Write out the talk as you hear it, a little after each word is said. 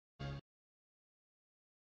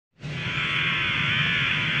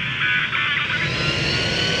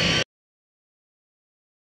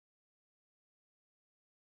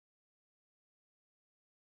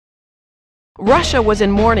Russia was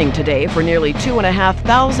in mourning today for nearly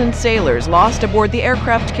 2,500 sailors lost aboard the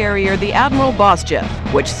aircraft carrier the Admiral Bostchev,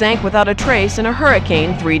 which sank without a trace in a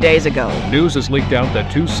hurricane 3 days ago. News has leaked out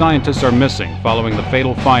that 2 scientists are missing following the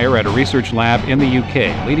fatal fire at a research lab in the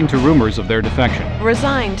UK, leading to rumors of their defection.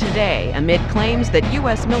 Resigned today amid claims that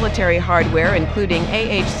U.S. military hardware, including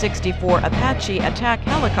AH-64 Apache attack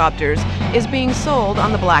helicopters, is being sold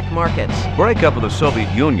on the black market. Breakup of the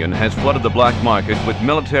Soviet Union has flooded the black market with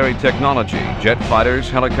military technology. Jet fighters,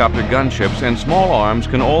 helicopter gunships, and small arms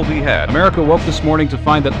can all be had. America woke this morning to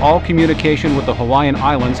find that all communication with the Hawaiian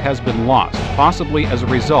Islands has been lost, possibly as a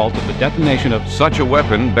result of the detonation of such a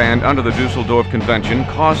weapon banned under the Dusseldorf Convention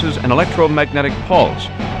causes an electromagnetic pulse,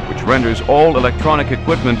 which renders all electronic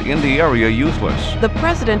equipment in the area useless. The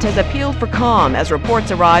president has appealed for calm as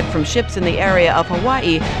reports arrived from ships in the area of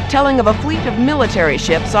Hawaii telling of a fleet of military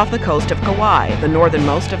ships off the coast of Kauai, the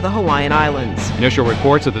northernmost of the Hawaiian Islands. Initial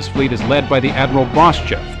reports of this fleet is led by the Admiral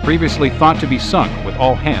Bostchev, previously thought to be sunk with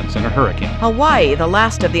all hands in a hurricane. Hawaii, the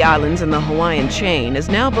last of the islands in the Hawaiian chain, is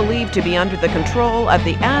now believed to be under the control of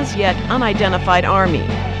the as-yet unidentified army.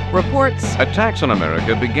 Reports attacks on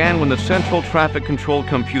America began when the central traffic control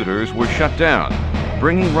computers were shut down,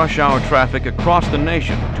 bringing rush hour traffic across the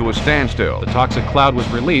nation to a standstill. The toxic cloud was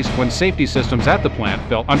released when safety systems at the plant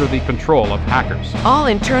fell under the control of hackers. All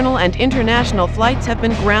internal and international flights have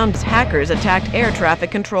been grounded as hackers attacked air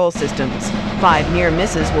traffic control systems. 5 near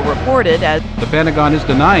misses were reported as the Pentagon is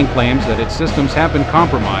denying claims that its systems have been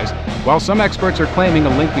compromised, while some experts are claiming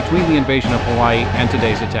a link between the invasion of Hawaii and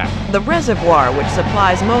today's attack. The reservoir, which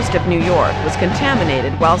supplies most of New York, was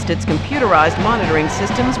contaminated whilst its computerized monitoring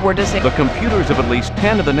systems were disabled. The computers of at least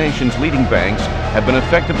 10 of the nation's leading banks have been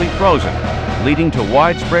effectively frozen, leading to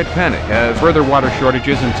widespread panic as further water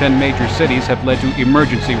shortages in 10 major cities have led to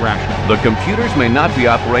emergency rationing. The computers may not be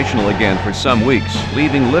operational again for some weeks,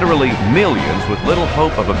 leaving literally millions with little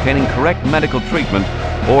hope of obtaining correct medical treatment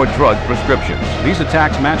or drug prescriptions. These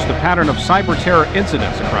attacks match the pattern of cyber terror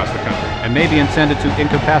incidents across the country and may be intended to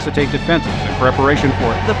incapacitate defenses in preparation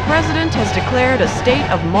for it. The president has declared a state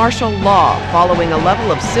of martial law following a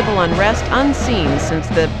level of civil unrest unseen since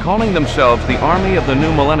the calling themselves the Army of the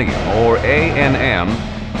New Millennium, or ANM,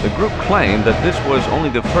 the group claimed that this was only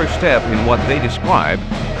the first step in what they described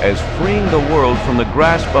as freeing the world from the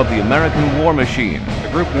grasp of the American war machine.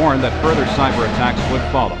 The group warned that further cyber attacks would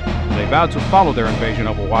follow. They vowed to follow their invasion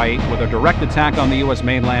of Hawaii with a direct attack on the U.S.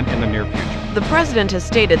 mainland in the near future. The president has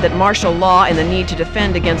stated that martial law and the need to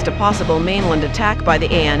defend against a possible mainland attack by the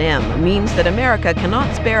ANM means that America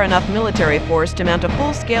cannot spare enough military force to mount a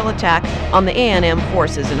full-scale attack on the ANM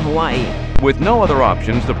forces in Hawaii. With no other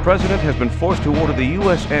options, the president has been forced to order the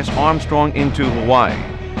USS Armstrong into Hawaii.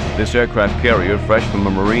 This aircraft carrier, fresh from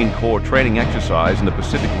a Marine Corps training exercise in the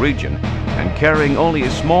Pacific region and carrying only a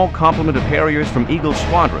small complement of Harriers from Eagle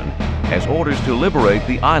Squadron, has orders to liberate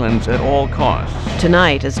the islands at all costs.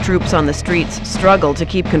 Tonight, as troops on the streets struggle to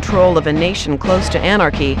keep control of a nation close to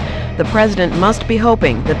anarchy, the president must be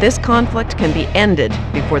hoping that this conflict can be ended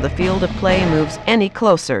before the field of play moves any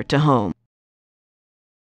closer to home.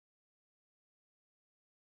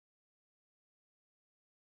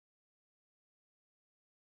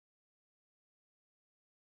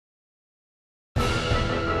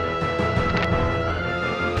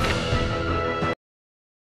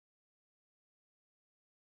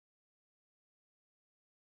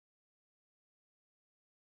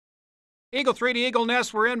 Eagle 3 to Eagle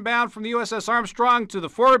Nest, we're inbound from the USS Armstrong to the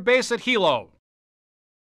forward base at Hilo.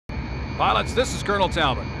 Pilots, this is Colonel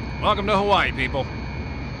Talbot. Welcome to Hawaii, people.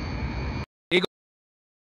 Eagle.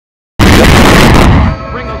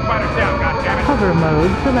 Bring those fighters down, goddammit. Hover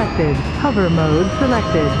mode selected. Hover mode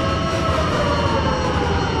selected.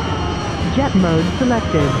 Jet mode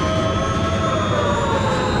selected.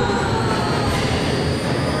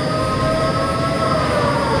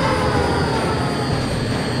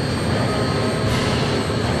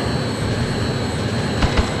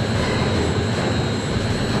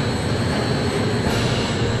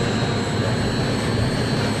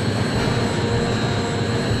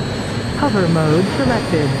 Hover mode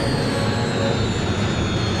selected.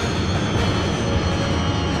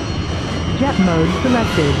 Jet mode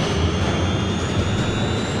selected.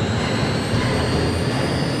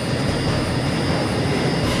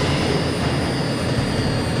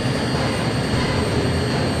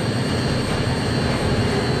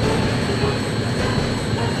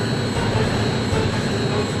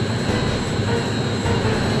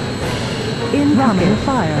 Incoming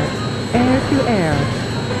fire. Air to air.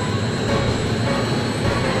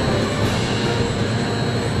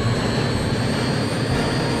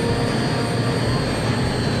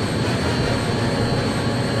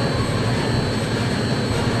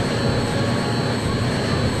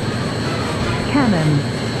 Cannon.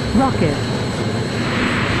 Rocket.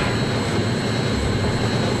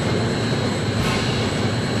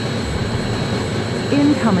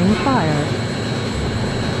 Incoming fire.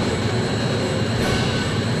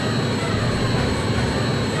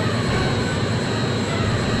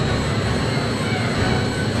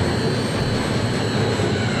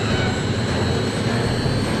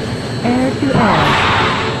 Air to air.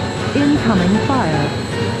 Incoming fire.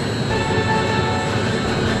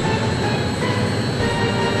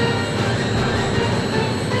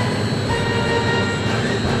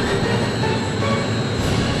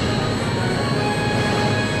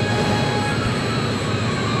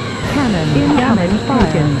 Incoming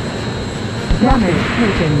fire. Damage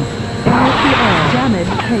taken. Air to air.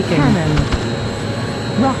 Damage taken. Cannon.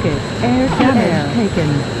 Rocket. Air to air. Taken.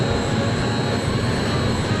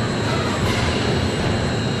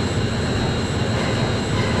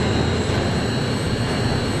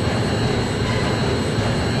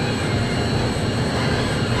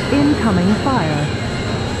 Incoming fire.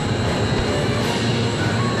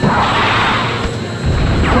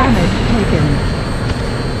 Damage taken.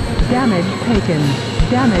 Damage taken.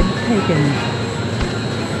 Damage taken.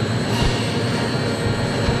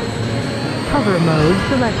 Cover mode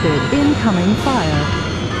selected. Incoming fire.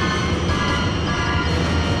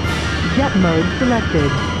 Jet mode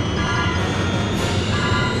selected.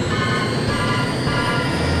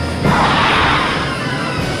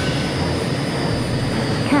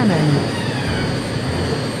 Cannon.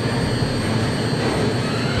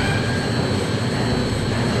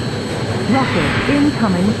 Rocket.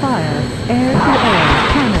 Incoming fire. Air to air.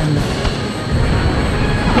 Cannon.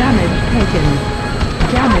 Damage taken.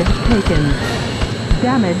 Damage taken.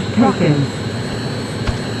 Damage taken.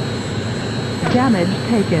 Damage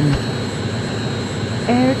taken.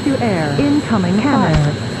 Air to air. Incoming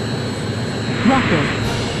fire. Rocket.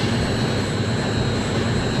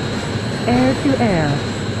 Air to air.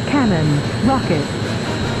 Cannon. Rocket.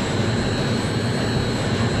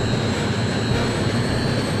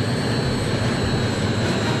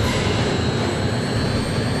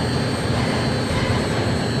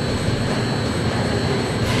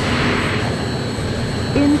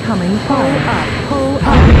 Incoming fire. Pull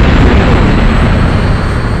up.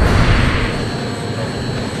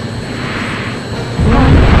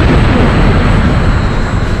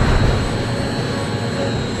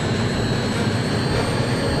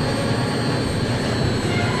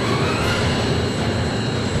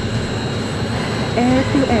 Air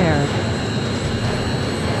to air.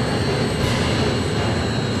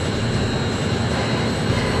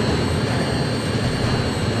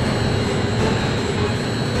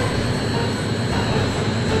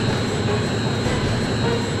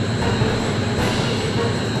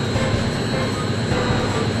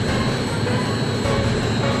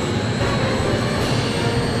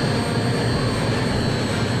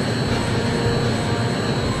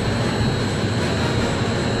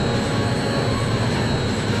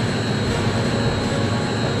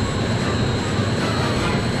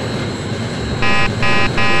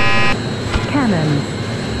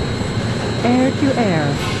 Air to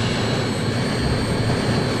air.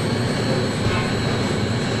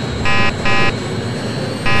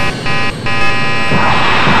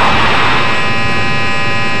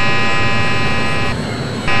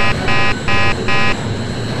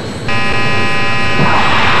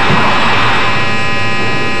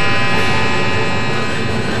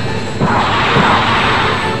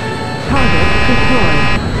 Target destroyed.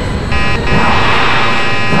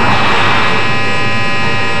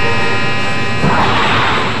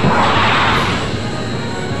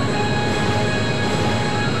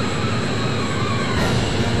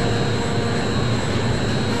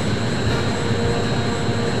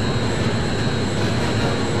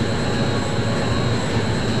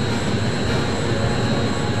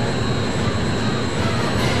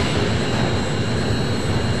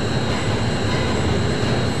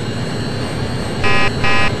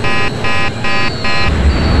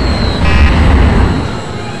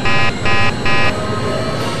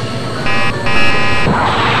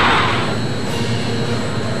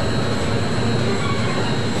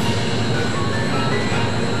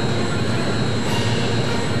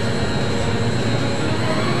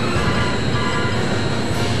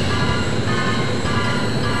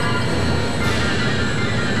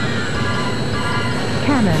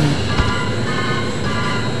 Cannon.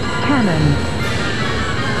 Cannon.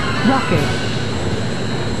 Rocket.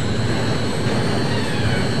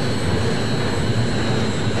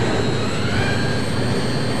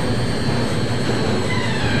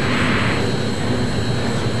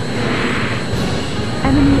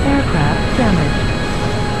 Enemy aircraft damaged.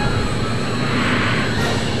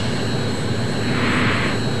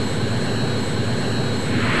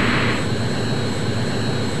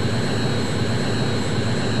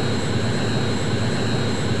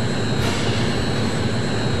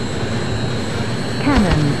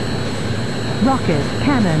 Rocket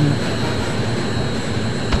cannon.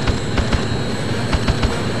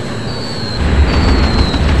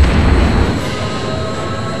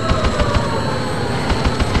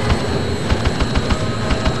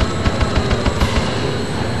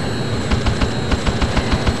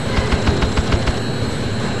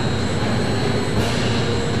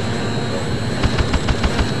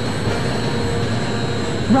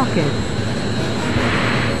 Rocket.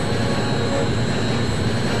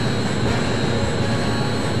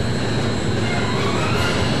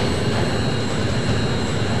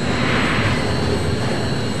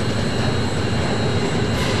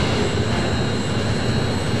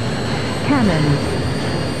 Cannon.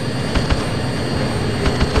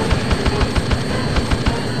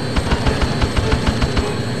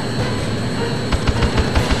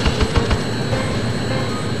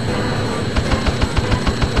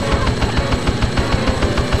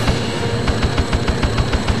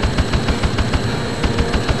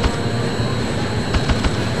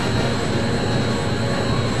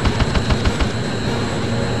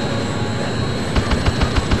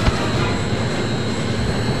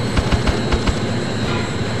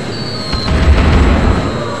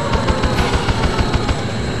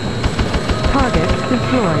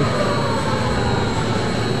 Destroyed.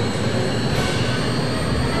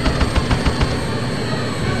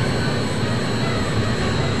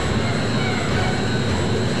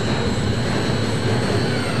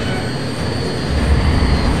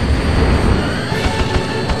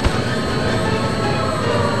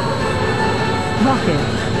 Rocket.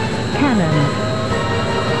 Cannon.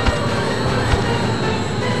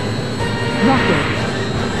 Rocket.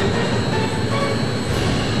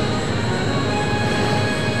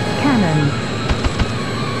 Cannon.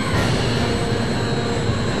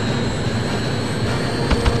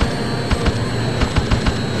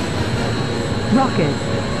 Rocket.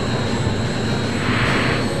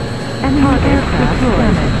 Enemy aircraft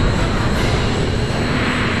damaged.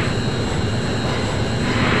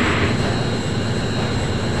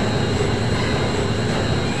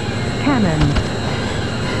 Cannon.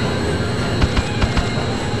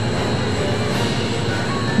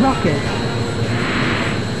 Rocket.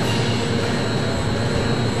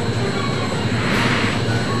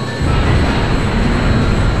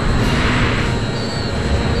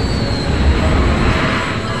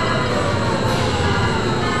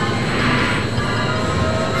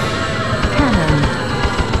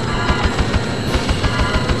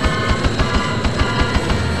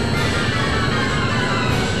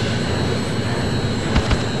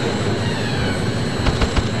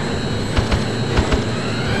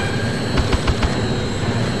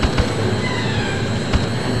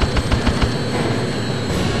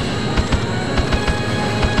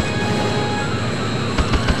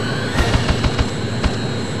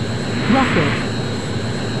 Rocket.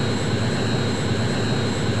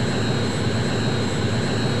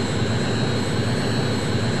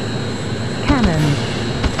 Cannon.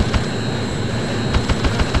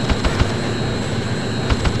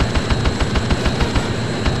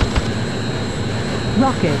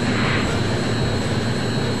 Rocket.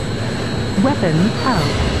 Weapon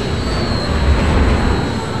out.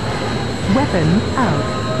 Weapon out.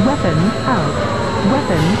 Weapon out.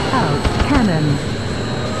 Weapon out. Cannon.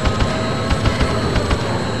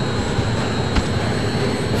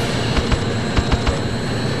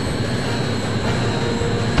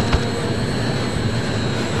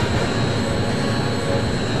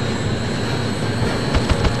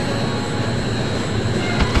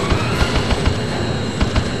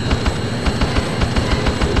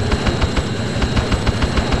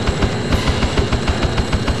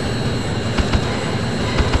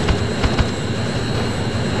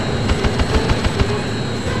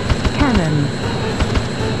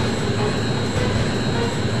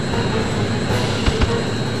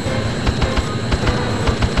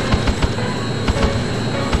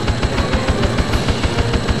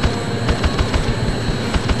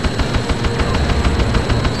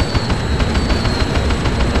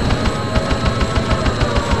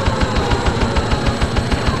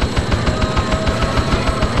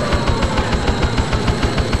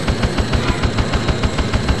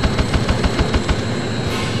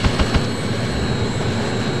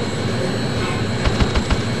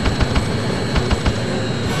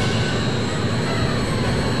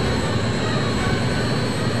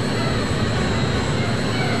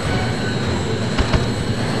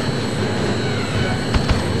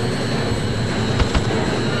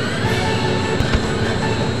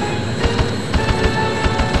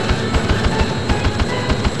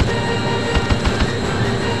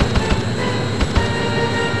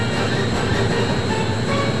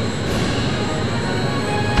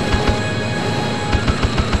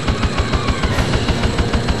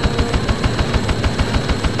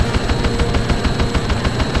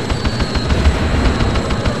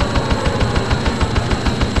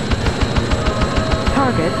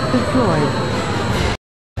 destroyed.